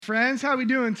Friends, how are we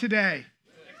doing today?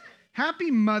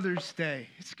 Happy Mother's Day.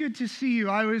 It's good to see you.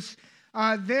 I was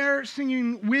there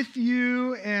singing with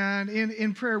you and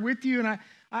in prayer with you, and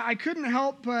I couldn't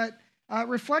help but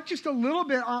reflect just a little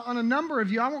bit on a number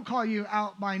of you. I won't call you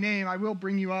out by name. I will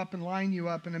bring you up and line you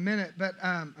up in a minute, but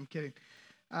I'm kidding.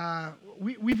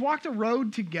 We've walked a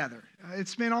road together.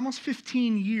 It's been almost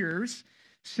 15 years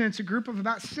since a group of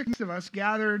about 6 of us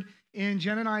gathered in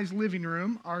Jen and I's living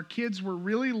room. Our kids were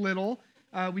really little.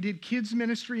 We did kids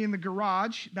ministry in the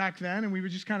garage back then, and we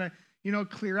would just kind of,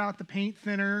 clear out the paint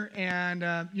thinner and,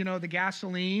 the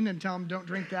gasoline and tell them don't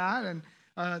drink that, and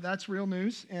that's real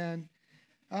news. And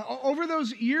over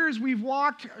those years, we've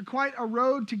walked quite a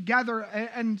road together,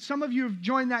 and some of you have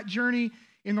joined that journey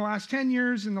in the last 10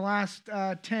 years, in the last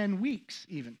 10 weeks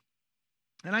even.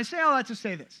 And I say all that to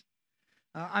say this.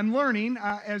 I'm learning,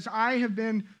 as I have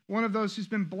been one of those who's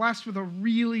been blessed with a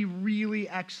really, really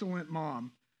excellent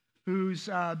mom, who's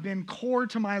been core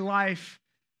to my life,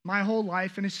 my whole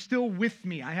life, and is still with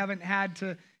me. I haven't had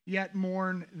to yet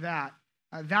mourn that.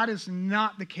 That is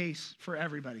not the case for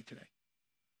everybody today.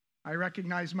 I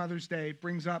recognize Mother's Day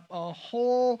brings up a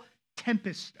whole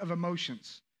tempest of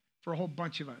emotions for a whole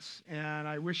bunch of us, and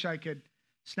I wish I could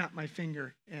snap my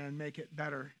finger and make it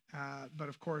better, but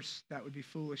of course, that would be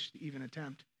foolish to even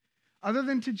attempt, other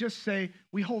than to just say,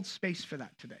 we hold space for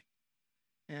that today.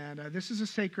 And this is a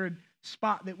sacred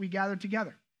spot that we gather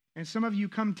together. And some of you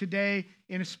come today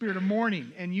in a spirit of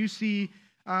mourning, and you see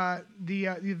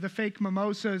the fake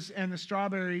mimosas and the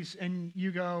strawberries, and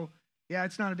you go, yeah,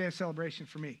 it's not a day of celebration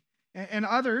for me. And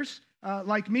others,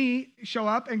 like me, show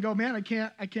up and go, man, I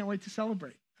can't wait to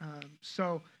celebrate.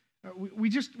 So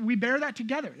we bear that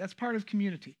together. That's part of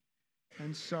community.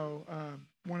 And so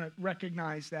want to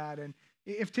recognize that. And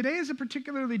if today is a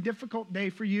particularly difficult day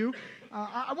for you,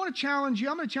 I want to challenge you.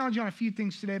 I'm going to challenge you on a few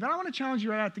things today, but I want to challenge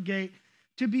you right out the gate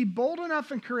to be bold enough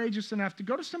and courageous enough to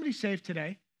go to somebody safe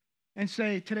today and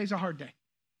say, today's a hard day.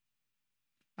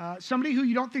 Somebody who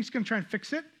you don't think is going to try and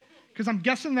fix it, because I'm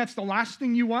guessing that's the last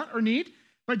thing you want or need,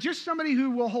 but just somebody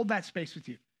who will hold that space with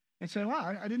you and say,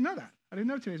 wow, I didn't know that. I didn't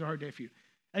know today's a hard day for you.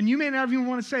 And you may not even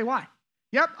want to say why.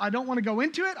 Yep, I don't want to go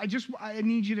into it. I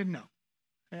need you to know.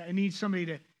 I need somebody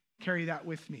to carry that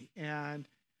with me. And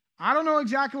I don't know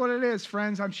exactly what it is,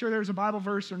 friends. I'm sure there's a Bible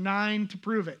verse or 9 to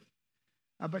prove it.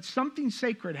 But something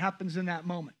sacred happens in that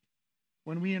moment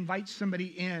when we invite somebody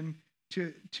in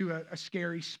to a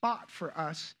scary spot for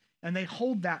us, and they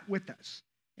hold that with us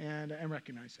and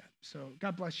recognize that. So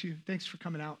God bless you. Thanks for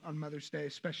coming out on Mother's Day,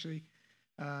 especially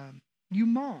you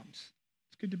moms.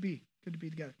 It's good to be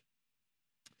together.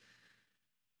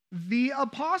 The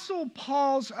Apostle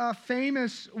Paul's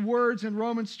famous words in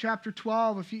Romans chapter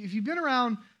 12, if you've been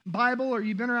around Bible or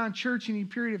you've been around church any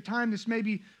period of time, this may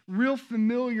be real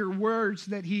familiar words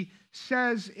that he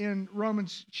says in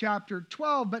Romans chapter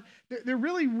 12, but they're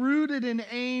really rooted and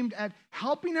aimed at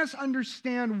helping us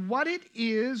understand what it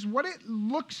is, what it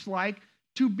looks like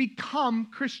to become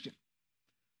Christian.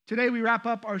 Today we wrap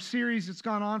up our series that's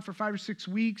gone on for 5 or 6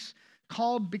 weeks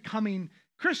called Becoming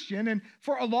Christian. And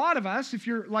for a lot of us, if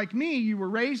you're like me, you were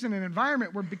raised in an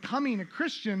environment where becoming a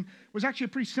Christian was actually a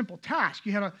pretty simple task.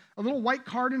 You had a little white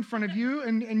card in front of you,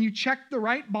 and you checked the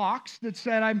right box that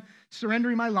said, I'm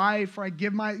surrendering my life, or I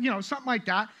give my, something like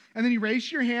that. And then you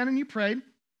raised your hand and you prayed.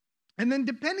 And then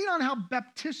depending on how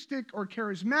Baptistic or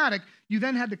charismatic, you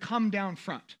then had to come down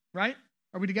front, right?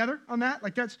 Are we together on that?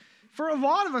 Like that's, for a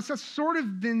lot of us, that's sort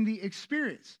of been the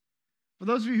experience. For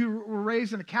those of you who were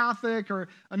raised in a Catholic or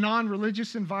a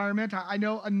non-religious environment, I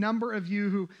know a number of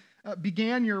you who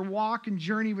began your walk and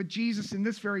journey with Jesus in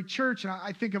this very church. And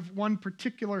I think of one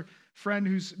particular friend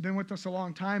who's been with us a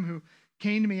long time who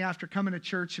came to me after coming to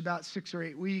church about 6 or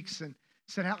 8 weeks and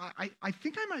said, I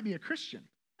think I might be a Christian.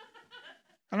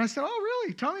 And I said, oh,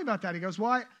 really? Tell me about that. He goes,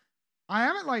 well, I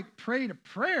haven't prayed a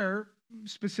prayer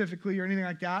specifically or anything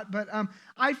like that, but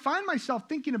I find myself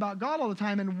thinking about God all the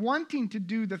time and wanting to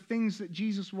do the things that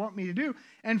Jesus want me to do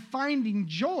and finding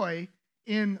joy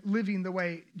in living the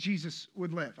way Jesus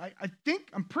would live.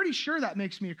 I'm pretty sure that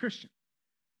makes me a Christian.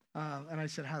 And I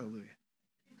said, hallelujah,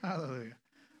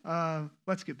 hallelujah.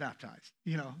 Let's get baptized,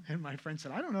 and my friend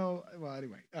said, I don't know. Well,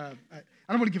 anyway, I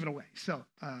don't want to give it away. So,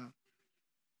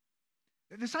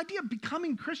 this idea of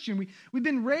becoming Christian, we've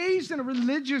been raised in a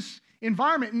religious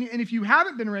environment, and if you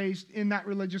haven't been raised in that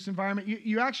religious environment,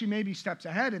 you actually may be steps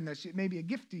ahead in this. It may be a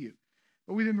gift to you.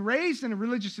 But we've been raised in a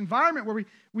religious environment where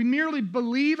we merely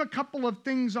believe a couple of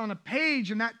things on a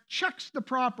page, and that checks the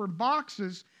proper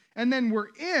boxes, and then we're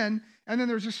in, and then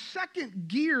there's a second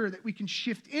gear that we can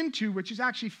shift into, which is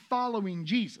actually following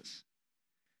Jesus.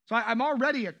 So I'm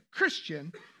already a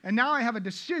Christian, And now I have a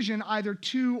decision either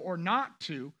to or not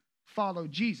to follow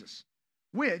Jesus,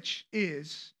 which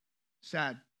is,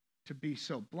 sad to be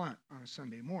so blunt on a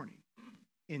Sunday morning,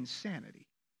 insanity.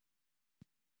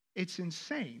 It's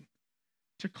insane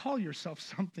to call yourself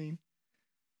something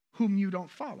whom you don't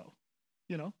follow.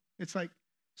 You know, it's like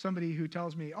somebody who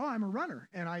tells me, oh, I'm a runner,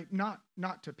 and I, not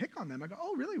to pick on them, I go,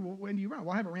 oh, really? Well, when do you run?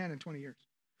 Well, I haven't ran in 20 years.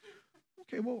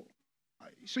 Okay, well,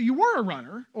 so you were a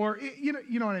runner, or, you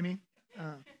know what I mean?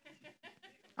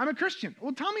 I'm a Christian.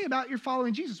 Well, tell me about your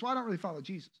following Jesus. Well, I don't really follow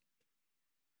Jesus.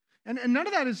 And none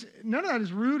of that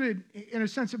is rooted in a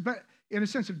sense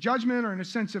of judgment or in a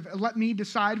sense of let me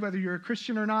decide whether you're a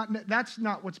Christian or not. That's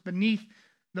not what's beneath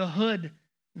the hood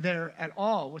there at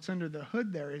all. What's under the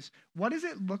hood there is, what does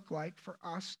it look like for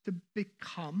us to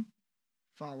become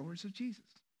followers of Jesus?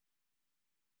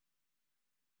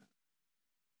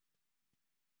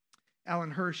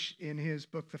 Alan Hirsch, in his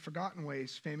book, The Forgotten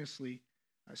Ways, famously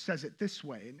says it this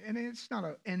way, and it's not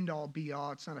an end-all,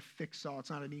 be-all, it's not a fix-all, it's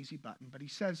not an easy button, but he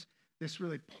says this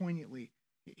really poignantly.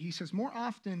 He says, more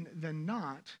often than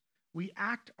not, we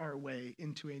act our way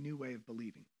into a new way of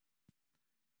believing.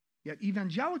 Yet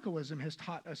evangelicalism has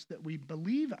taught us that we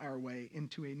believe our way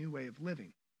into a new way of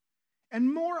living.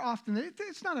 And more often,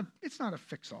 it's not a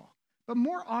fix-all, but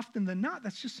more often than not,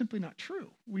 that's just simply not true.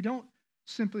 We don't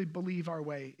simply believe our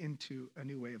way into a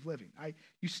new way of living.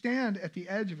 You stand at the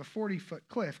edge of a 40-foot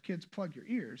cliff, kids, plug your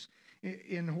ears.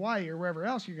 In Hawaii or wherever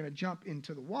else, you're going to jump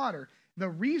into the water. The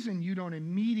reason you don't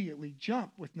immediately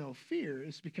jump with no fear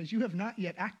is because you have not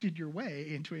yet acted your way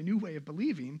into a new way of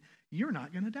believing you're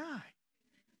not going to die.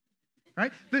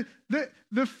 Right?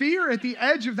 The fear at the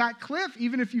edge of that cliff,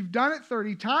 even if you've done it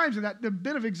 30 times, and that the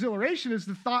bit of exhilaration is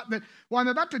the thought that, well, I'm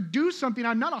about to do something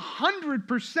I'm not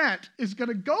 100% is going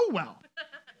to go well.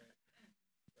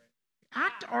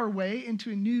 Act our way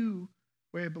into a new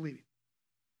way of believing.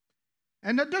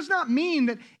 And that does not mean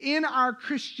that in our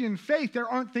Christian faith there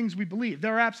aren't things we believe.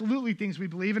 There are absolutely things we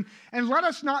believe. And let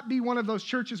us not be one of those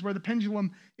churches where the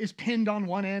pendulum is pinned on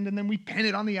one end and then we pin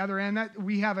it on the other end.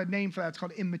 We have a name for that. It's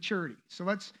called immaturity. So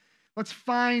let's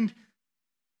find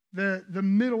the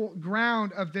middle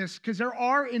ground of this, because there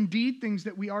are indeed things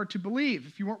that we are to believe.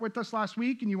 If you weren't with us last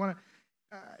week and you want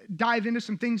to dive into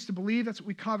some things to believe, that's what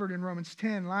we covered in Romans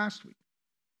 10 last week.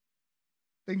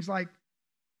 Things like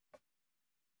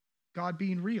God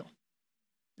being real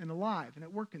and alive and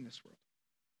at work in this world.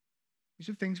 These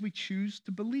are things we choose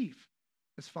to believe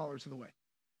as followers of the way.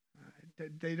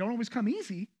 They don't always come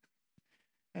easy,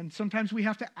 and sometimes we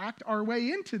have to act our way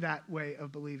into that way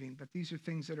of believing, but these are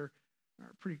things that are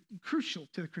pretty crucial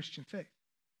to the Christian faith.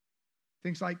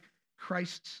 Things like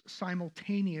Christ's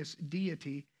simultaneous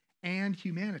deity and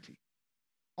humanity,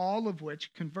 all of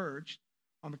which converged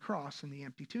on the cross and the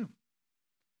empty tomb.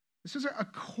 This is a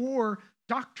core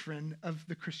doctrine of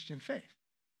the Christian faith.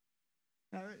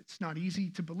 Now, it's not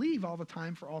easy to believe all the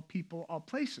time for all people, all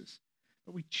places,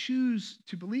 but we choose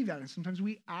to believe that, and sometimes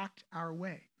we act our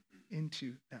way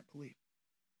into that belief.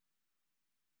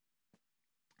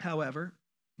 However,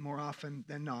 more often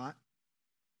than not,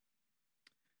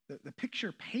 the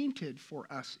picture painted for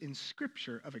us in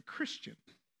Scripture of a Christian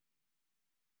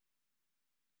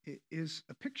is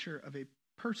a picture of a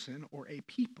person or a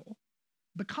people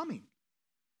becoming,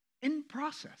 in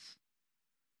process,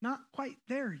 not quite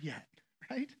there yet,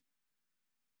 right?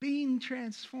 Being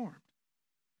transformed.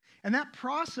 And that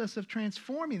process of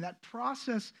transforming, that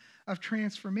process of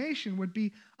transformation would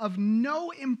be of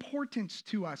no importance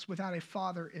to us without a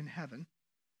Father in heaven.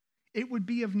 It would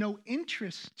be of no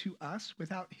interest to us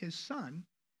without his Son,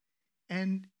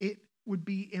 and it would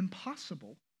be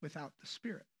impossible without the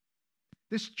Spirit.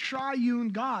 This triune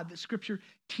God that Scripture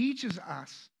teaches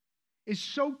us is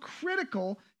so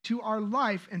critical to our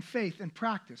life and faith and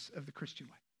practice of the Christian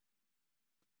life.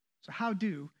 So how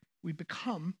do we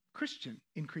become Christian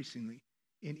increasingly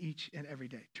in each and every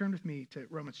day? Turn with me to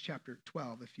Romans chapter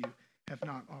 12 if you have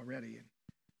not already, and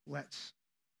let's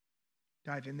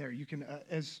dive in there. You can,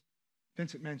 as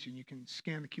Vincent mentioned, you can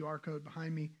scan the QR code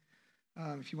behind me.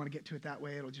 If you want to get to it that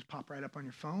way, it'll just pop right up on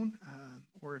your phone.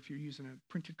 Or if you're using a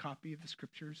printed copy of the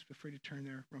Scriptures, feel free to turn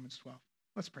there, Romans 12.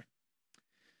 Let's pray.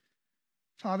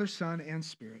 Father, Son, and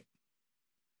Spirit,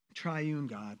 triune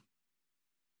God,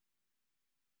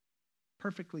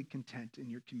 perfectly content in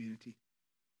your community.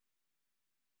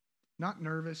 Not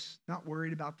nervous, not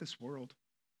worried about this world.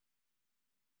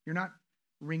 You're not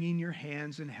wringing your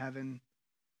hands in heaven,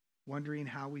 wondering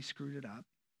how we screwed it up.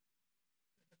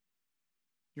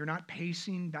 You're not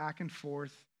pacing back and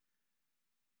forth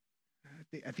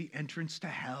at the entrance to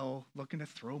hell, looking to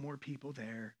throw more people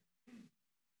there.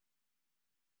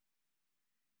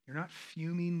 You're not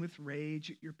fuming with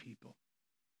rage at your people.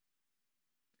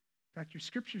 In fact, your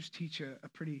scriptures teach a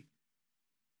pretty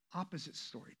opposite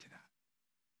story to that.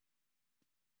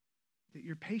 That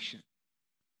you're patient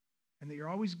and that you're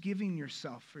always giving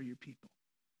yourself for your people.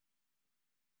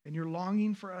 And you're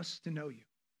longing for us to know you.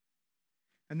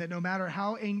 And that no matter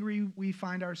how angry we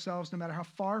find ourselves, no matter how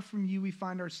far from you we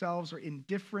find ourselves, or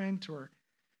indifferent or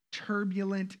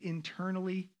turbulent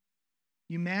internally,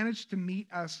 you manage to meet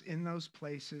us in those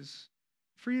places,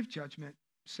 free of judgment,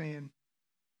 saying,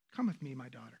 come with me, my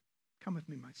daughter. Come with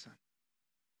me, my son.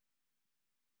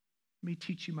 Let me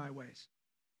teach you my ways.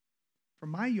 For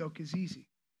my yoke is easy,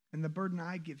 and the burden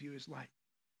I give you is light.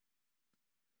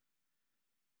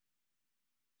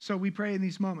 So we pray in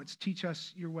these moments, teach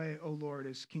us your way, O Lord,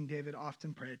 as King David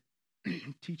often prayed.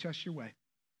 Teach us your way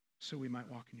so we might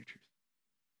walk in your truth.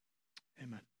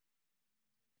 Amen.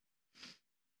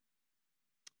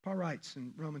 Paul writes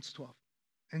in Romans 12,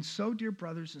 and so, dear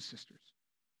brothers and sisters,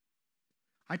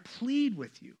 I plead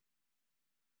with you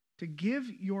to give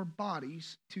your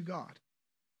bodies to God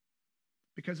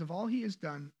because of all he has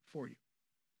done for you.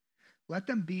 Let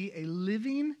them be a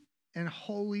living and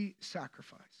holy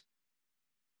sacrifice,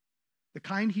 the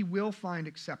kind he will find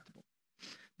acceptable.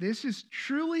 This is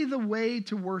truly the way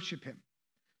to worship him.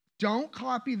 Don't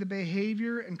copy the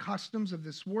behavior and customs of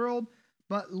this world,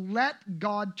 but let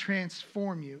God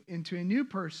transform you into a new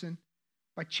person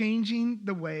by changing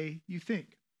the way you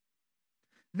think.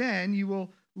 Then you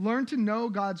will learn to know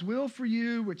God's will for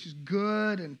you, which is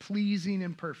good and pleasing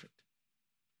and perfect.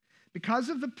 Because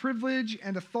of the privilege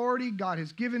and authority God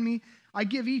has given me, I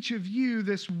give each of you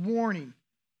this warning.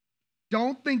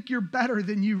 Don't think you're better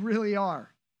than you really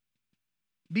are.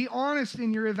 Be honest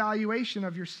in your evaluation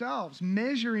of yourselves,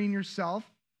 measuring yourself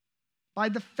by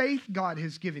the faith God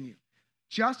has given you.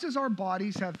 Just as our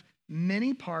bodies have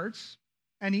many parts,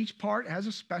 and each part has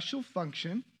a special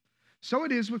function, so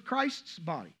it is with Christ's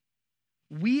body.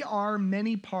 We are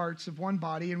many parts of one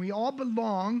body, and we all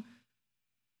belong,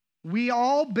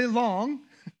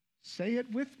 say it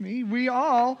with me, we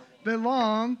all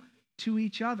belong to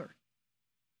each other.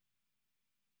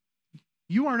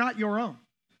 You are not your own.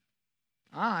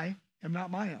 I am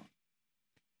not my own.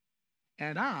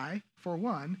 And I, for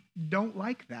one, don't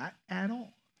like that at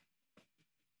all.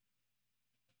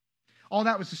 All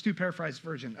that was the Stu paraphrased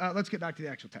version. Let's get back to the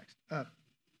actual text.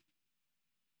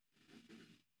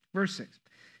 Verse 6.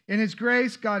 In his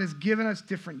grace, God has given us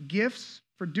different gifts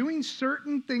for doing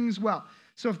certain things well.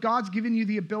 So if God's given you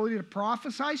the ability to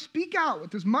prophesy, speak out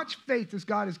with as much faith as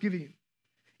God has given you.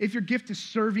 If your gift is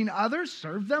serving others,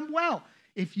 serve them well.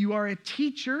 If you are a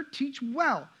teacher, teach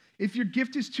well. If your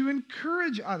gift is to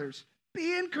encourage others,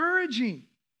 be encouraging.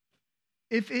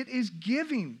 If it is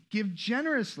giving, give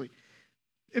generously.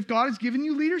 If God has given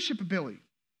you leadership ability,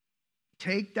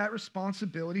 take that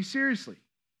responsibility seriously.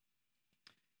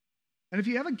 And if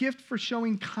you have a gift for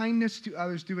showing kindness to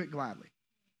others, do it gladly.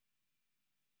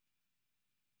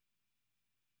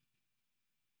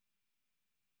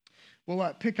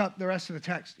 We'll pick up the rest of the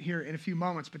text here in a few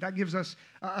moments, but that gives us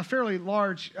a fairly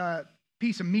large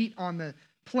piece of meat on the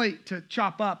plate to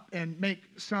chop up and make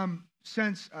some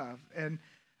sense of. And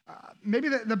maybe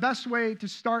the best way to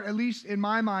start, at least in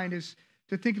my mind, is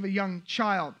to think of a young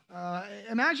child.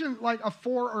 Imagine like a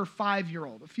 4 or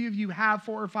 5-year-old. A few of you have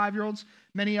 4 or 5-year-olds.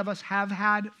 Many of us have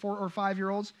had 4 or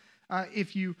 5-year-olds.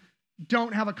 If you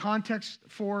don't have a context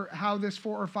for how this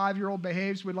 4 or 5-year-old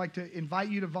behaves, we'd like to invite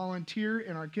you to volunteer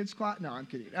in our kids' class. No, I'm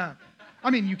kidding. I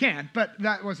mean, you can, but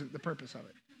that wasn't the purpose of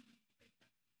it.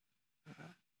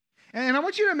 And I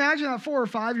want you to imagine that 4 or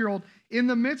 5-year-old in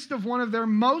the midst of one of their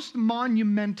most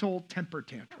monumental temper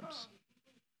tantrums.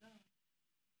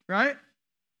 Right?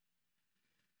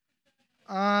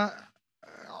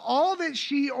 All that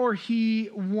she or he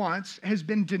wants has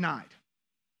been denied.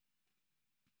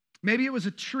 Maybe it was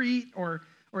a treat or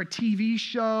a TV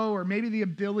show, or maybe the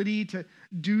ability to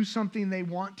do something they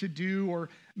want to do, or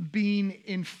being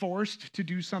enforced to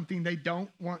do something they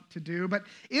don't want to do. But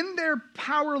in their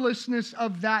powerlessness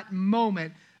of that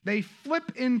moment, they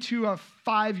flip into a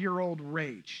 5-year-old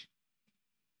rage.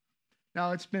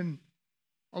 Now, it's been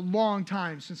a long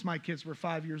time since my kids were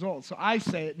 5 years old, so I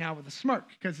say it now with a smirk,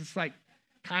 because it's like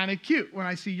kind of cute when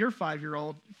I see your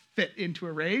 5-year-old fit into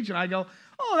a rage, and I go,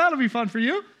 oh, that'll be fun for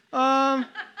you.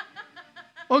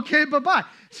 Okay, bye-bye.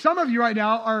 Some of you right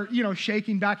now are,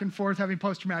 shaking back and forth, having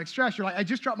post-traumatic stress. You're like, I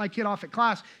just dropped my kid off at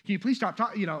class. Can you please stop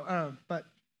talking? But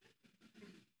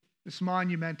this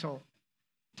monumental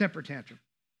temper tantrum.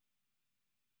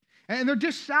 And they're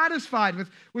dissatisfied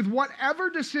with whatever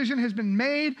decision has been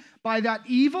made by that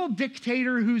evil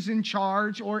dictator who's in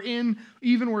charge, or in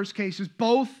even worse cases,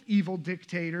 both evil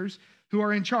dictators who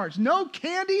are in charge. No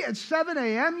candy at 7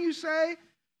 a.m., you say?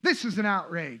 This is an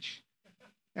outrage.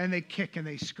 And they kick and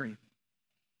they scream.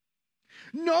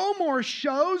 No more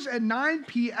shows at 9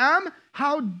 p.m.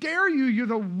 How dare you? You're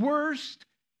the worst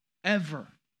ever.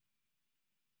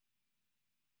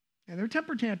 And they're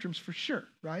temper tantrums for sure,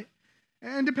 right?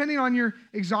 And depending on your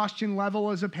exhaustion level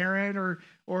as a parent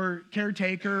or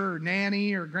caretaker or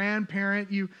nanny or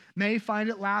grandparent, you may find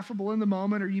it laughable in the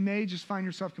moment, or you may just find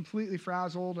yourself completely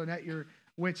frazzled and at your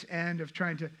wit's end of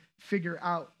trying to figure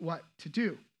out what to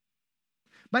do.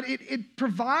 But it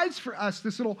provides for us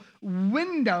this little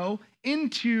window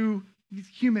into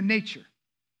human nature.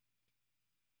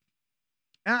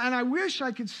 And I wish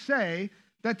I could say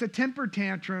that the temper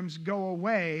tantrums go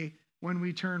away when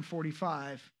we turn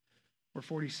 45 or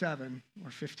 47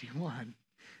 or 51.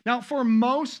 Now, for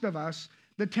most of us,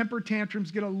 the temper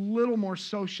tantrums get a little more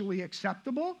socially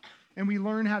acceptable, and we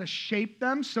learn how to shape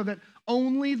them so that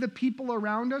only the people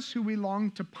around us who we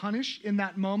long to punish in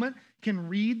that moment can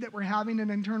read that we're having an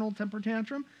internal temper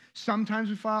tantrum. Sometimes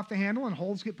we fall off the handle and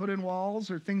holes get put in walls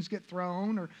or things get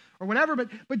thrown or whatever,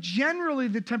 but generally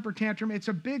the temper tantrum, it's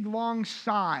a big, long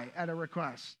sigh at a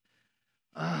request.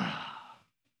 How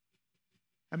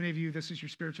many of you, this is your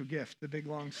spiritual gift, the big,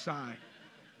 long sigh?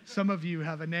 Some of you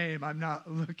have a name. I'm not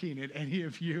looking at any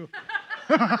of you.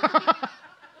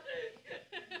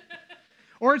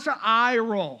 Or it's an eye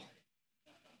roll.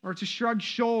 Or it's a shrugged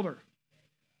shoulder.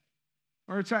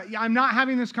 Or it's I'm not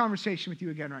having this conversation with you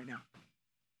again right now.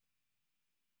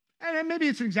 And maybe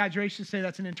it's an exaggeration to say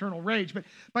that's an internal rage,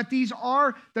 but these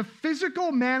are the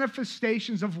physical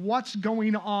manifestations of what's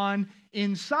going on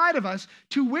inside of us,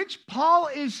 to which Paul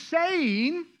is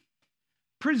saying,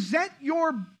 present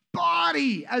your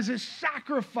body as a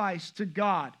sacrifice to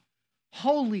God,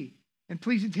 holy and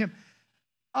pleasing to Him.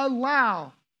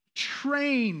 Allow,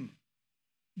 train,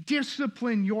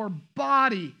 discipline your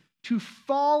body to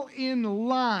fall in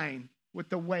line with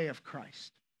the way of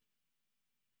Christ,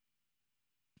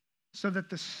 so that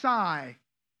the sigh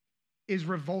is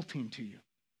revolting to you.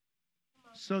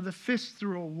 So the fist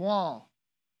through a wall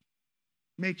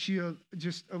makes you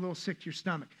just a little sick to your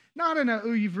stomach. Not in a,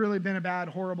 oh, you've really been a bad,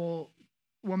 horrible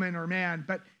woman or man,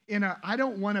 but in a, I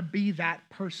don't want to be that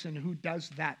person who does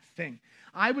that thing.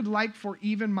 I would like for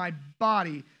even my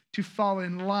body to fall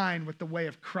in line with the way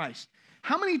of Christ.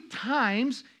 How many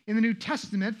times in the New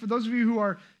Testament, for those of you who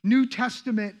are New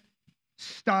Testament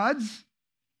studs,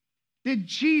 did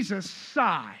Jesus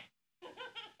sigh?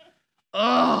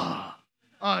 Ugh,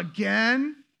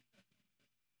 again?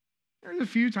 There's a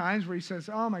few times where he says,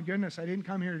 oh my goodness, I didn't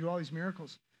come here to do all these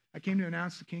miracles. I came to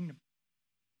announce the kingdom.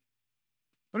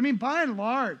 But I mean, by and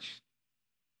large,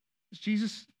 is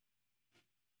Jesus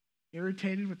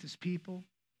irritated with his people?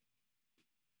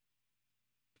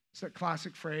 It's that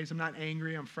classic phrase, I'm not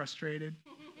angry, I'm frustrated.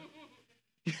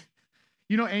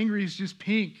 You know, angry is just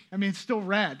pink. I mean, it's still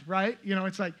red, right? You know,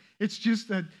 it's like, it's just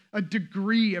a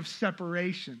degree of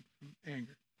separation from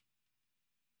anger.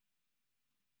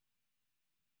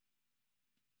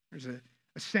 There's a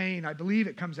saying, I believe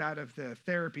it comes out of the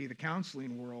therapy, the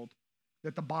counseling world,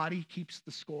 that the body keeps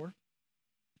the score.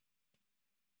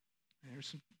 And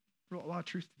there's a lot of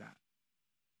truth to that.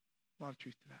 A lot of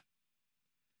truth to that.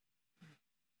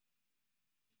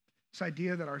 This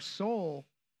idea that our soul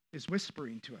is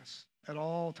whispering to us at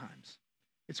all times.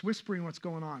 It's whispering what's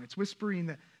going on. It's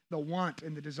whispering the want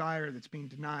and the desire that's being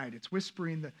denied. It's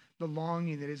whispering the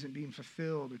longing that isn't being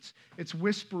fulfilled. It's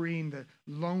whispering the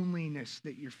loneliness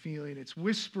that you're feeling. It's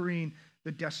whispering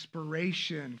the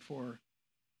desperation for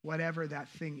whatever that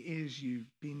thing is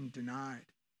you've been denied.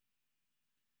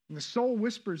 And the soul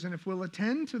whispers, and if we'll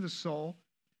attend to the soul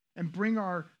and bring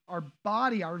our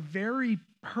body, our very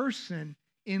person,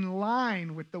 in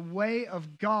line with the way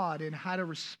of God and how to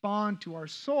respond to our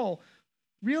soul,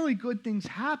 really good things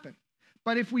happen.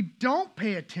 But if we don't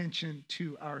pay attention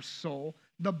to our soul,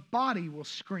 the body will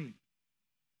scream.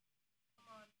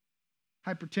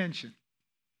 Hypertension,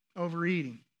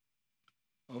 overeating,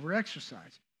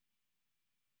 overexercising,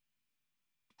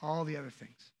 all the other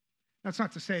things. That's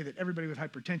not to say that everybody with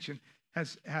hypertension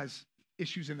has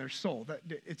issues in their soul. That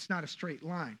it's not a straight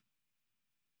line.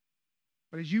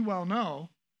 But as you well know,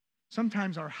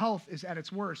 sometimes our health is at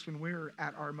its worst when we're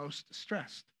at our most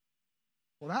stressed.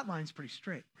 Well, that line's pretty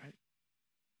straight, right?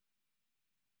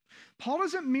 Paul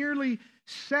doesn't merely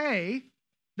say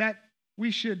that we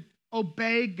should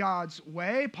obey God's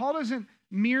way. Paul doesn't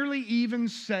merely even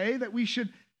say that we should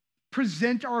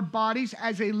present our bodies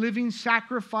as a living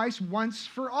sacrifice once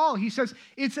for all. He says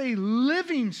it's a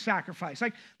living sacrifice,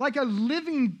 like a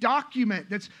living document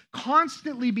that's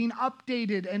constantly being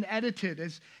updated and edited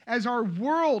as our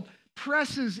world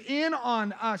presses in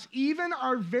on us. Even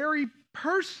our very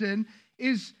person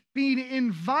is being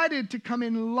invited to come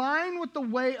in line with the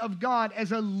way of God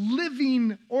as a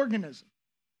living organism.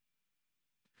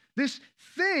 This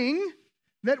thing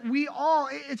that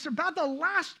it's about the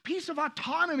last piece of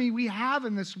autonomy we have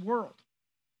in this world.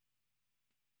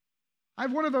 I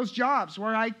have one of those jobs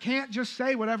where I can't just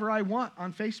say whatever I want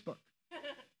on Facebook.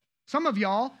 Some of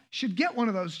y'all should get one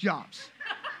of those jobs.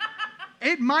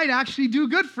 It might actually do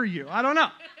good for you. I don't know.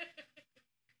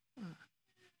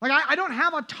 Like, I don't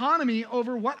have autonomy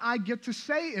over what I get to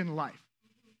say in life.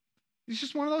 It's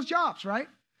just one of those jobs, right?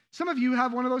 Some of you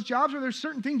have one of those jobs where there's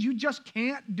certain things you just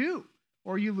can't do,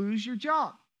 or you lose your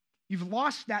job. You've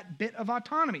lost that bit of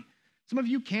autonomy. Some of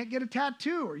you can't get a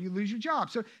tattoo, or you lose your job.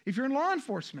 So if you're in law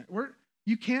enforcement,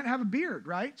 you can't have a beard,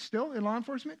 right? Still in law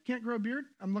enforcement, can't grow a beard?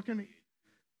 I'm looking at,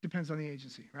 depends on the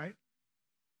agency, right?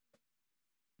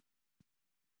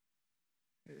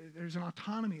 There's an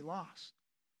autonomy lost.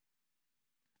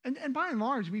 And by and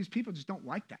large, we as people just don't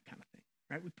like that kind of thing,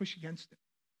 right? We push against it.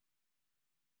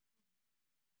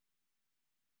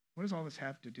 What does all this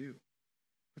have to do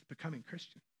with becoming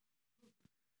Christian?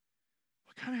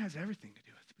 Well, it kind of has everything to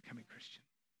do with becoming Christian.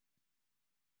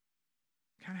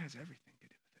 It kind of has everything to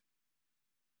do with it.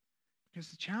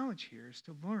 Because the challenge here is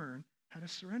to learn how to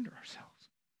surrender ourselves.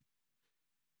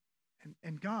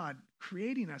 And God,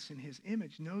 creating us in his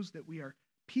image, knows that we are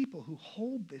people who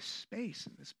hold this space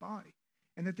in this body,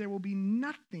 and that there will be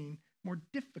nothing more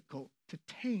difficult to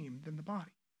tame than the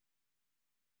body.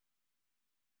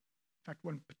 In fact,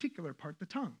 one particular part, the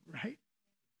tongue, right?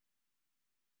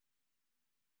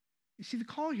 You see, the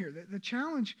call here, the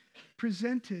challenge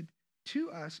presented to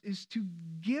us is to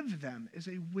give them as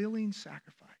a willing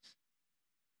sacrifice.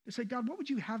 To say, God, what would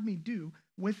you have me do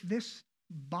with this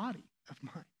body of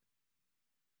mine?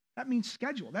 That means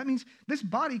schedule. That means this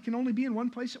body can only be in one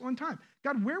place at one time.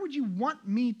 God, where would you want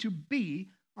me to be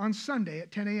on Sunday at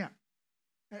 10 a.m.?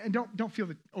 And don't feel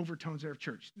the overtones there of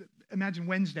church. Imagine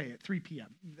Wednesday at 3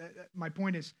 p.m. My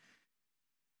point is,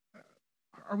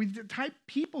 are we the type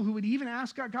people who would even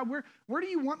ask God, where do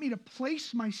you want me to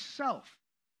place myself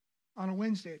on a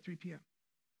Wednesday at 3 p.m.?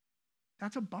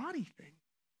 That's a body thing.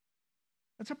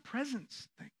 That's a presence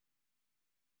thing.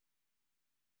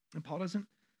 And Paul doesn't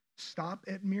stop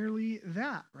at merely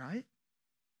that, right?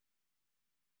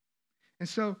 And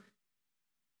so,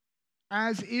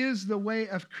 as is the way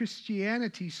of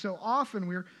Christianity, so often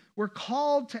we're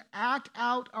called to act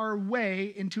out our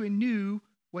way into a new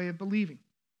way of believing.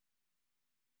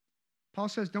 Paul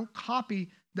says, don't copy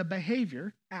the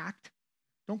behavior, act.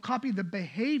 Don't copy the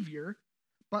behavior,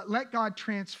 but let God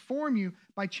transform you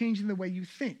by changing the way you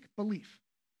think, belief,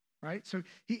 right? So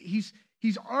he's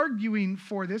arguing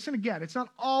for this. And again, it's not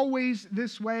always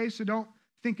this way, so don't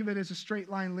think of it as a straight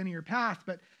line, linear path.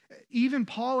 But even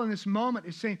Paul in this moment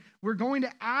is saying, we're going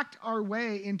to act our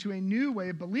way into a new way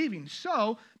of believing.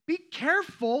 So be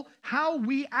careful how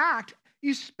we act,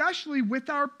 especially with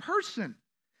our person.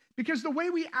 Because the way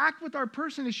we act with our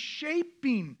person is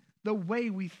shaping the way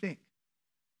we think.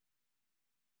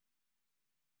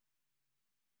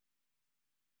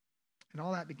 And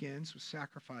all that begins with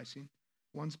sacrificing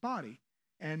one's body.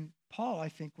 And Paul, I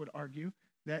think, would argue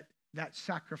that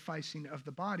sacrificing of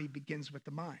the body begins with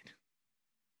the mind.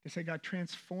 They say, God,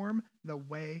 transform the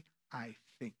way I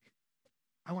think.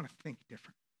 I want to think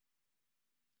different.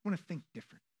 I want to think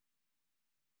different.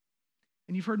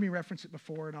 And you've heard me reference it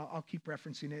before, and I'll keep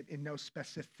referencing it in no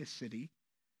specificity.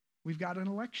 We've got an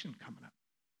election coming up.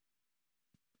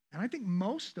 And I think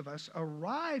most of us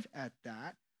arrive at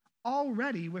that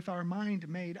already with our mind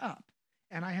made up.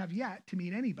 And I have yet to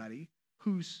meet anybody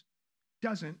who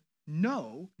doesn't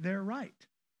know they're right.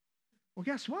 Well,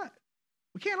 guess what?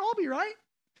 We can't all be right.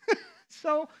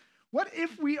 So what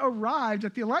if we arrived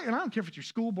at the election? And I don't care if it's your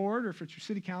school board or if it's your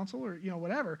city council or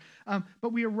whatever.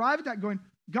 But we arrive at that going,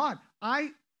 God,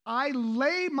 I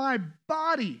lay my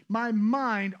body, my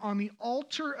mind on the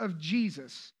altar of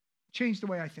Jesus. Change the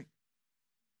way I think.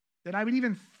 That I would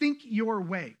even think your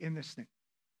way in this thing.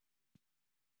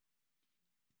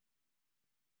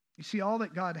 You see, all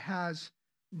that God has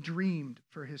dreamed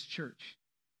for his church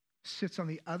sits on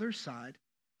the other side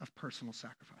of personal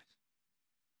sacrifice.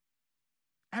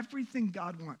 Everything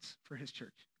God wants for his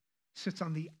church sits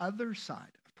on the other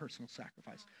side of personal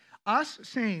sacrifice. Us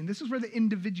saying, this is where the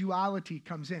individuality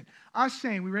comes in. Us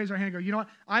saying, we raise our hand and go, you know what?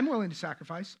 I'm willing to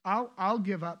sacrifice. I'll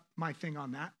give up my thing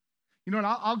on that. You know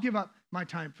what? I'll give up my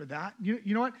time for that. You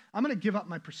know what? I'm going to give up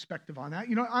my perspective on that.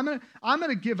 You know, I'm going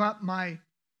to give up my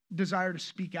desire to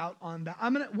speak out on that.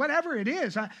 Whatever it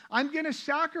is, I'm going to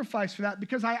sacrifice for that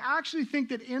because I actually think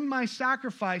that in my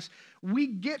sacrifice, we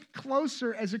get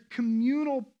closer as a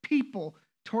communal people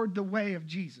toward the way of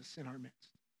Jesus in our midst.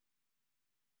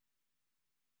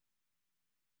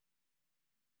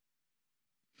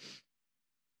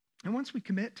 And once we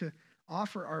commit to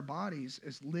offer our bodies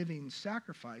as living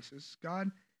sacrifices,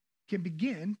 God can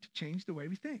begin to change the way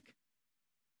we think.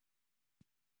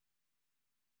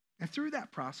 And through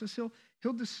that process,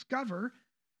 he'll discover,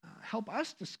 help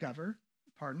us discover,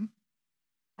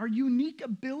 our unique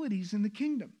abilities in the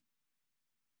kingdom.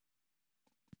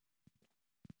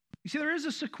 You see, there is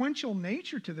a sequential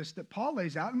nature to this that Paul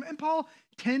lays out, and Paul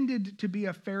tended to be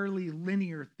a fairly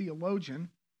linear theologian.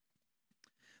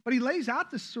 But he lays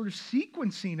out this sort of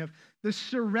sequencing of the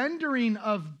surrendering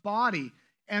of body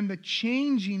and the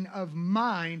changing of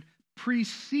mind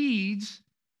precedes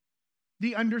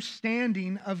the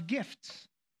understanding of gifts.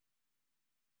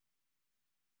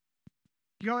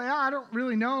 You go, yeah, I don't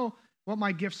really know what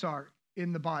my gifts are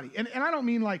in the body. And I don't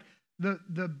mean like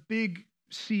the big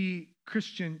C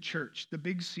Christian church, the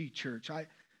big C church.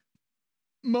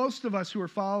 Most of us who are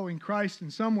following Christ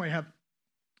in some way have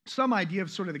some idea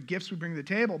of sort of the gifts we bring to the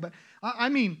table, but I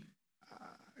mean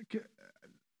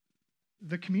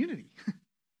the community,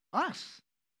 us.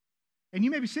 And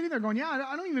you may be sitting there going, yeah,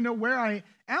 I don't even know where I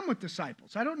am with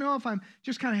disciples. I don't know if I'm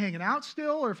just kind of hanging out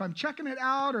still, or if I'm checking it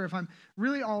out, or if I'm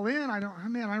really all in. I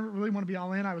really want to be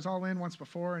all in. I was all in once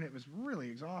before, and it was really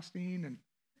exhausting. And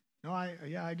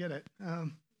I get it.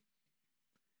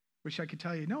 Wish I could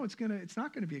tell you, no, it's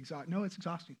not gonna be exhausting. No, it's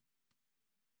exhausting.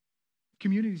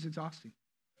 Community is exhausting.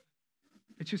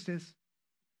 It just is.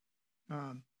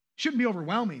 Shouldn't be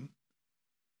overwhelming,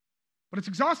 but it's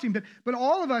exhausting. But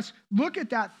all of us look at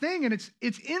that thing, and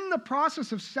it's in the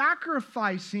process of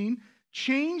sacrificing,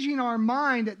 changing our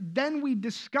mind, that then we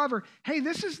discover, hey,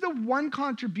 this is the one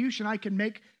contribution I can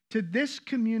make to this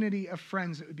community of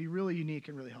friends that would be really unique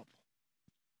and really helpful.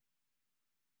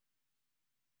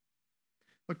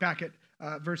 Look back at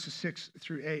verses 6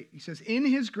 through 8. He says, in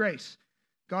his grace,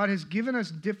 God has given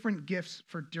us different gifts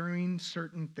for doing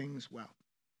certain things well.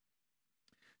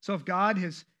 So if God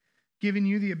has given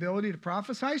you the ability to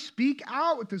prophesy, speak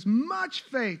out with as much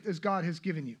faith as God has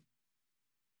given you.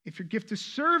 If your gift is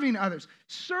serving others,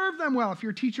 serve them well. If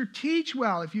you're a teacher, teach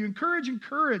well. If you encourage,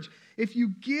 encourage. If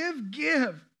you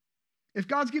give. If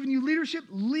God's given you leadership,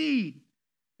 lead.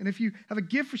 And if you have a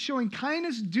gift for showing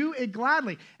kindness, do it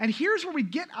gladly. And here's where we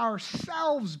get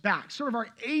ourselves back. Sort of our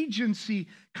agency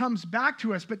comes back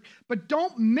to us. But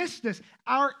don't miss this.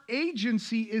 Our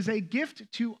agency is a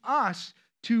gift to us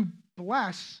to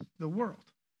bless the world.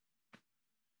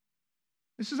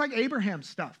 This is like Abraham's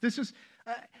stuff. This is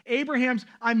Abraham's,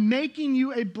 I'm making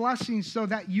you a blessing so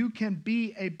that you can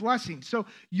be a blessing. So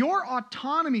your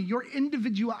autonomy, your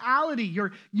individuality,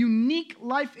 your unique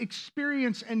life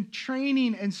experience and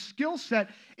training and skill set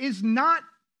is not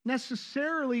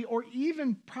necessarily or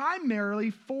even primarily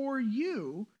for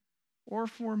you or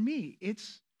for me.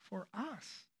 It's for us.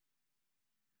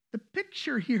 The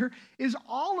picture here is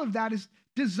all of that is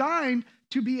designed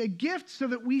to be a gift so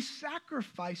that we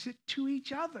sacrifice it to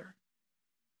each other.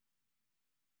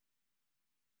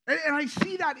 And I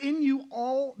see that in you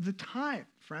all the time,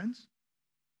 friends.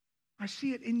 I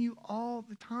see it in you all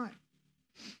the time.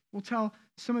 We'll tell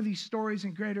some of these stories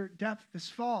in greater depth this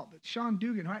fall. But Sean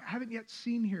Dugan, who I haven't yet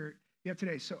seen here yet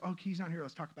today. So, he's not here.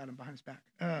 Let's talk about him behind his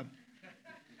back.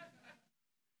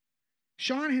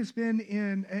 Sean has been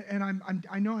in, and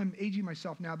I know I'm aging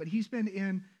myself now, but he's been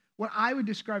in what I would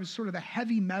describe as sort of the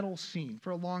heavy metal scene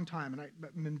for a long time. And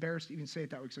I'm embarrassed to even say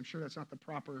it that way because I'm sure that's not the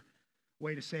proper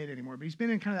way to say it anymore. But he's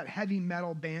been in kind of that heavy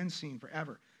metal band scene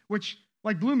forever, which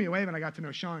like blew me away when I got to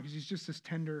know Sean because he's just this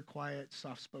tender, quiet,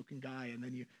 soft-spoken guy. And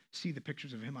then you see the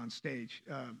pictures of him on stage.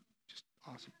 Just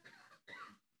awesome.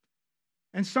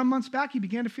 And some months back, he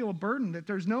began to feel a burden that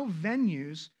there's no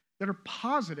venues that are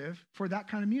positive for that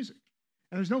kind of music.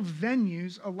 And there's no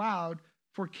venues allowed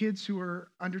for kids who are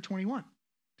under 21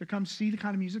 to come see the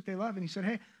kind of music they love. And he said,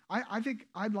 hey, I think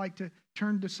I'd like to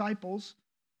turn Disciples,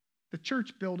 the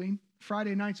church building,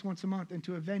 Friday nights once a month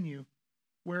into a venue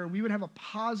where we would have a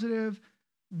positive,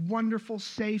 wonderful,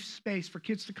 safe space for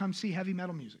kids to come see heavy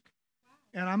metal music.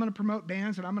 And I'm going to promote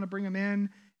bands, and I'm going to bring them in,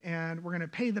 and we're going to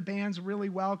pay the bands really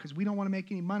well because we don't want to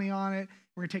make any money on it.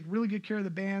 We're going to take really good care of the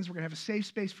bands. We're going to have a safe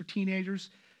space for teenagers.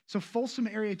 So Folsom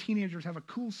area teenagers have a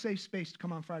cool, safe space to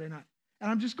come on Friday night. And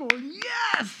I'm just going,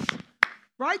 yes!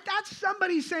 Right? That's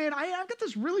somebody saying, I've got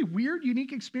this really weird,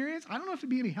 unique experience. I don't know if it'd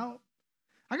be any help.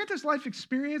 I got this life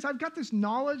experience. I've got this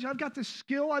knowledge. I've got this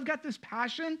skill. I've got this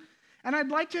passion. And I'd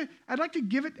like to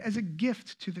give it as a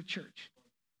gift to the church.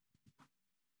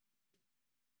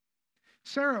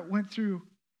 Sarah went through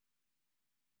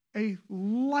a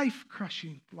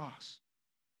life-crushing loss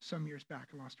some years back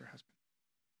and lost her husband.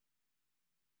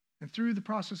 And through the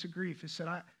process of grief, has said,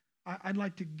 I'd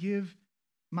like to give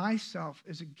myself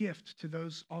as a gift to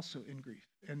those also in grief,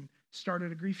 and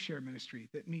started a grief share ministry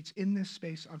that meets in this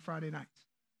space on Friday nights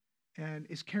and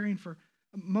is caring for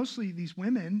mostly these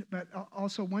women, but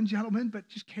also one gentleman, but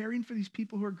just caring for these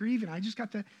people who are grieving. I just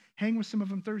got to hang with some of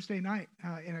them Thursday night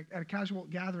at a casual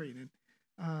gathering,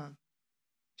 and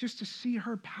just to see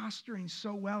her pastoring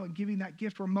so well and giving that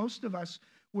gift where most of us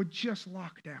would just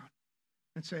lock down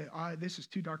and say, this is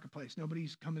too dark a place.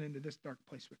 Nobody's coming into this dark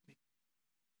place with me.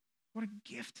 What a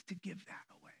gift to give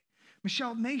that away.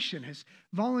 Michelle Nation has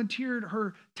volunteered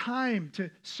her time to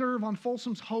serve on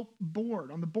Folsom's Hope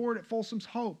board, on the board at Folsom's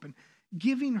Hope, and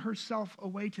giving herself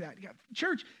away to that.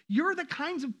 Church, you're the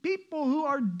kinds of people who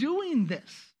are doing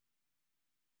this.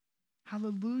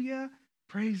 Hallelujah.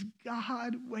 Praise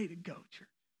God. Way to go, church.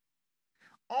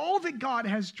 All that God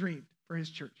has dreamed for his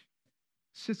church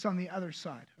sits on the other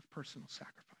side of personal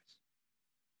sacrifice.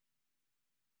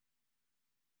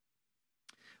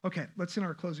 Okay, let's in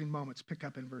our closing moments pick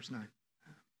up in verse 9.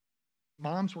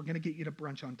 Moms, we're going to get you to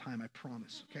brunch on time, I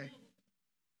promise, okay?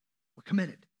 We're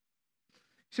committed.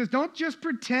 He says, don't just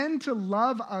pretend to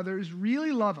love others,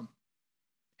 really love them.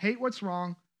 Hate what's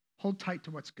wrong, hold tight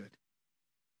to what's good.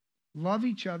 Love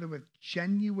each other with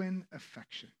genuine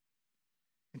affection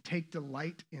and take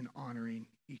delight in honoring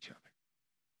each other.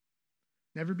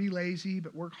 Never be lazy,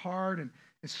 but work hard and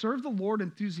serve the Lord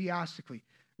enthusiastically.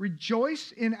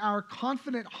 Rejoice in our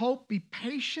confident hope. Be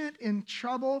patient in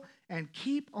trouble and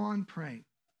keep on praying.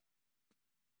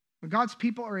 When God's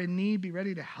people are in need, be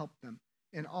ready to help them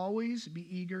and always be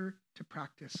eager to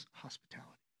practice hospitality.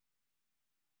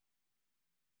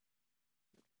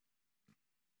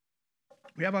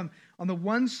 We have on the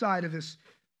one side of this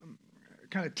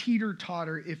kind of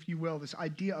teeter-totter, if you will, this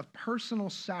idea of personal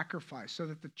sacrifice so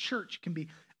that the church can be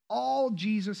all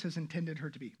Jesus has intended her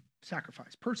to be.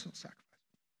 Sacrifice, personal sacrifice.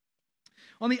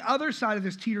 On the other side of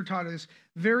this teeter-totter, this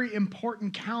very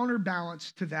important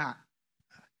counterbalance to that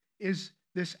is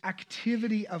this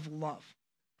activity of love.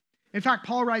 In fact,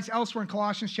 Paul writes elsewhere in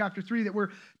Colossians chapter 3 that we're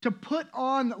to put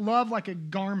on love like a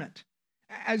garment,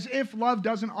 as if love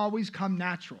doesn't always come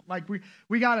natural. Like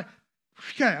we got to,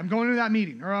 okay, I'm going to that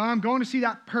meeting, or I'm going to see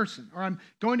that person, or I'm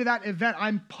going to that event.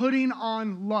 I'm putting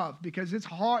on love because it's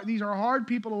hard. These are hard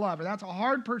people to love, or that's a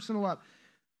hard person to love.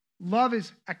 Love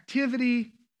is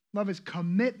activity. Love is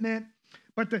commitment.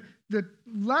 But the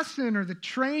lesson or the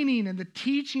training and the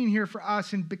teaching here for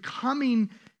us in becoming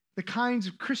the kinds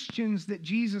of Christians that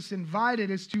Jesus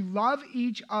invited is to love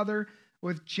each other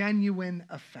with genuine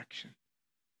affection.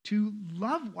 To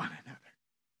love one another.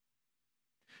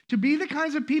 To be the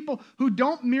kinds of people who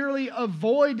don't merely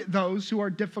avoid those who are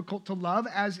difficult to love,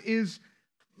 as is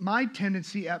my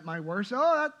tendency at my worst.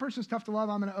 Oh, that person's tough to love,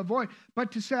 I'm going to avoid.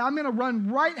 But to say, I'm going to run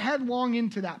right headlong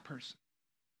into that person.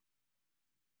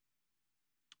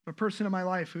 A person in my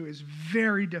life who is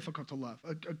very difficult to love,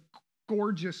 a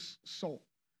gorgeous soul,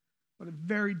 but a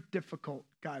very difficult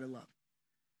guy to love.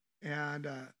 And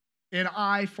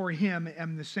I, for him,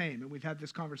 am the same. And we've had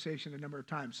this conversation a number of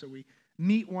times. So we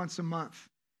meet once a month,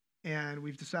 and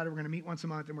we've decided we're going to meet once a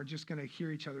month, and we're just going to hear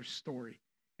each other's story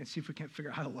and see if we can't figure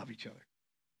out how to love each other.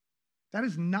 That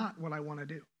is not what I want to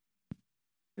do.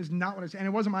 It's not what and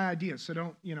it wasn't my idea, so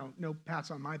don't, no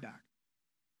pats on my back.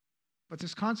 But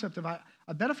this concept of, I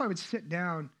bet if I would sit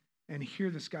down and hear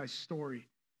this guy's story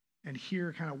and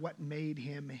hear kind of what made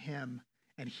him him,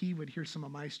 and he would hear some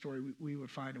of my story, we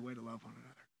would find a way to love one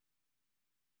another.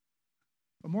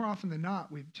 But more often than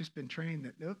not, we've just been trained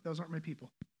that, nope, those aren't my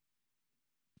people.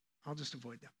 I'll just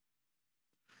avoid them.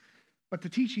 But the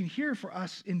teaching here for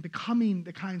us in becoming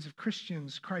the kinds of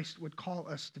Christians Christ would call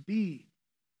us to be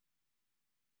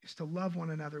is to love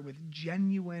one another with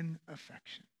genuine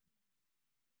affection.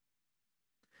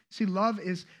 See, love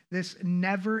is this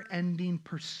never-ending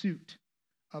pursuit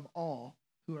of all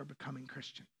who are becoming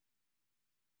Christian.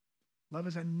 Love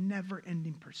is a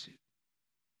never-ending pursuit.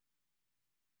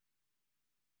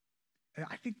 And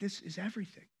I think this is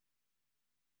everything.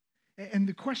 And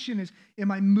the question is,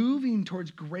 am I moving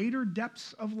towards greater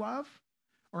depths of love,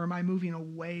 or am I moving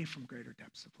away from greater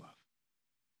depths of love?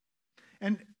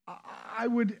 And I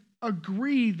would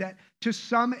agree that to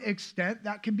some extent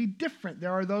that can be different.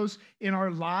 There are those in our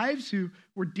lives who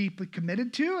we're deeply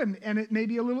committed to, and it may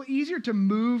be a little easier to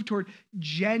move toward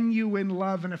genuine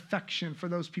love and affection for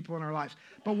those people in our lives.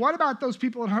 But what about those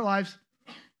people in our lives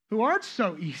who aren't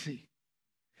so easy?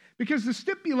 Because the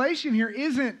stipulation here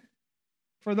isn't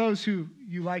for those who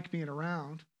you like being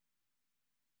around.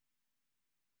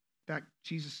 In fact,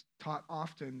 Jesus taught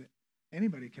often that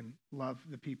anybody can love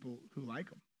the people who like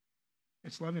them.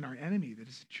 It's loving our enemy that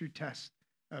is the true test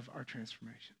of our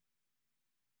transformation.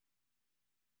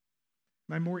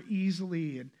 Am I more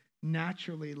easily and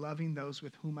naturally loving those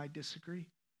with whom I disagree?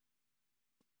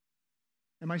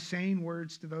 Am I saying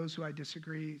words to those who I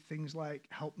disagree, things like,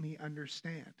 help me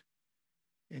understand,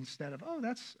 instead of, oh,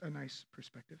 that's a nice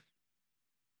perspective?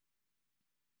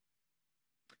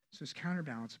 So it's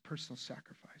counterbalance of personal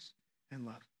sacrifice and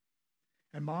love.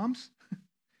 And moms,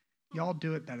 y'all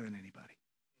do it better than anybody.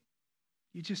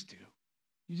 You just do.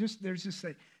 There's this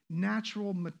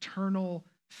natural maternal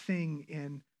thing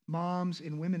in moms,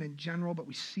 in women in general, but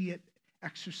we see it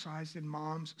exercised in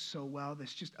moms so well.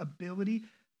 This just ability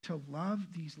to love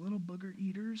these little booger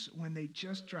eaters when they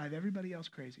just drive everybody else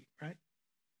crazy, right?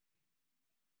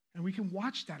 And we can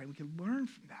watch that and we can learn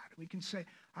from that. And we can say,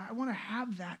 I want to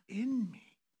have that in me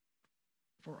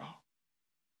for all.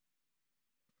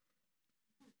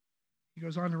 He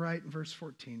goes on to write in verse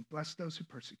 14, bless those who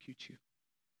persecute you.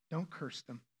 Don't curse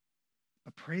them,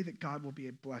 but pray that God will be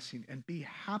a blessing, and be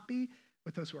happy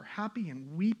with those who are happy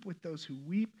and weep with those who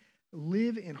weep.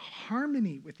 Live in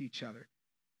harmony with each other,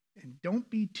 and don't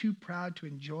be too proud to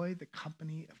enjoy the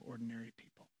company of ordinary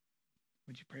people.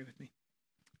 Would you pray with me?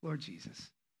 Lord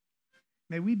Jesus,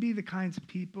 may we be the kinds of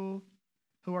people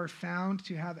who are found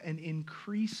to have an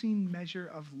increasing measure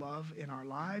of love in our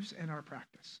lives and our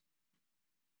practice.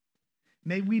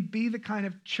 May we be the kind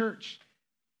of church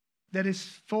that is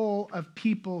full of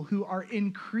people who are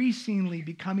increasingly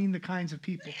becoming the kinds of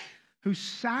people who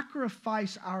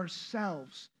sacrifice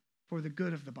ourselves for the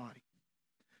good of the body,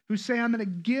 who say, I'm going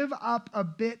to give up a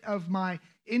bit of my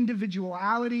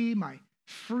individuality, my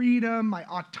freedom, my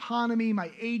autonomy,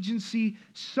 my agency,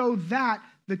 so that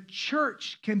the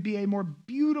church can be a more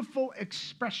beautiful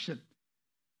expression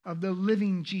of the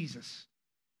living Jesus.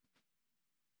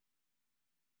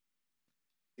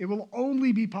 It will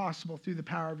only be possible through the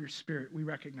power of your Spirit. We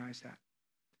recognize that.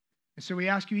 And so we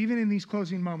ask you, even in these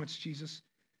closing moments, Jesus,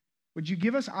 would you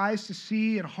give us eyes to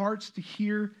see and hearts to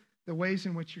hear the ways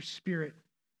in which your Spirit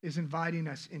is inviting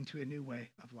us into a new way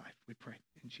of life? We pray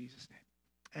in Jesus'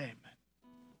 name. Amen.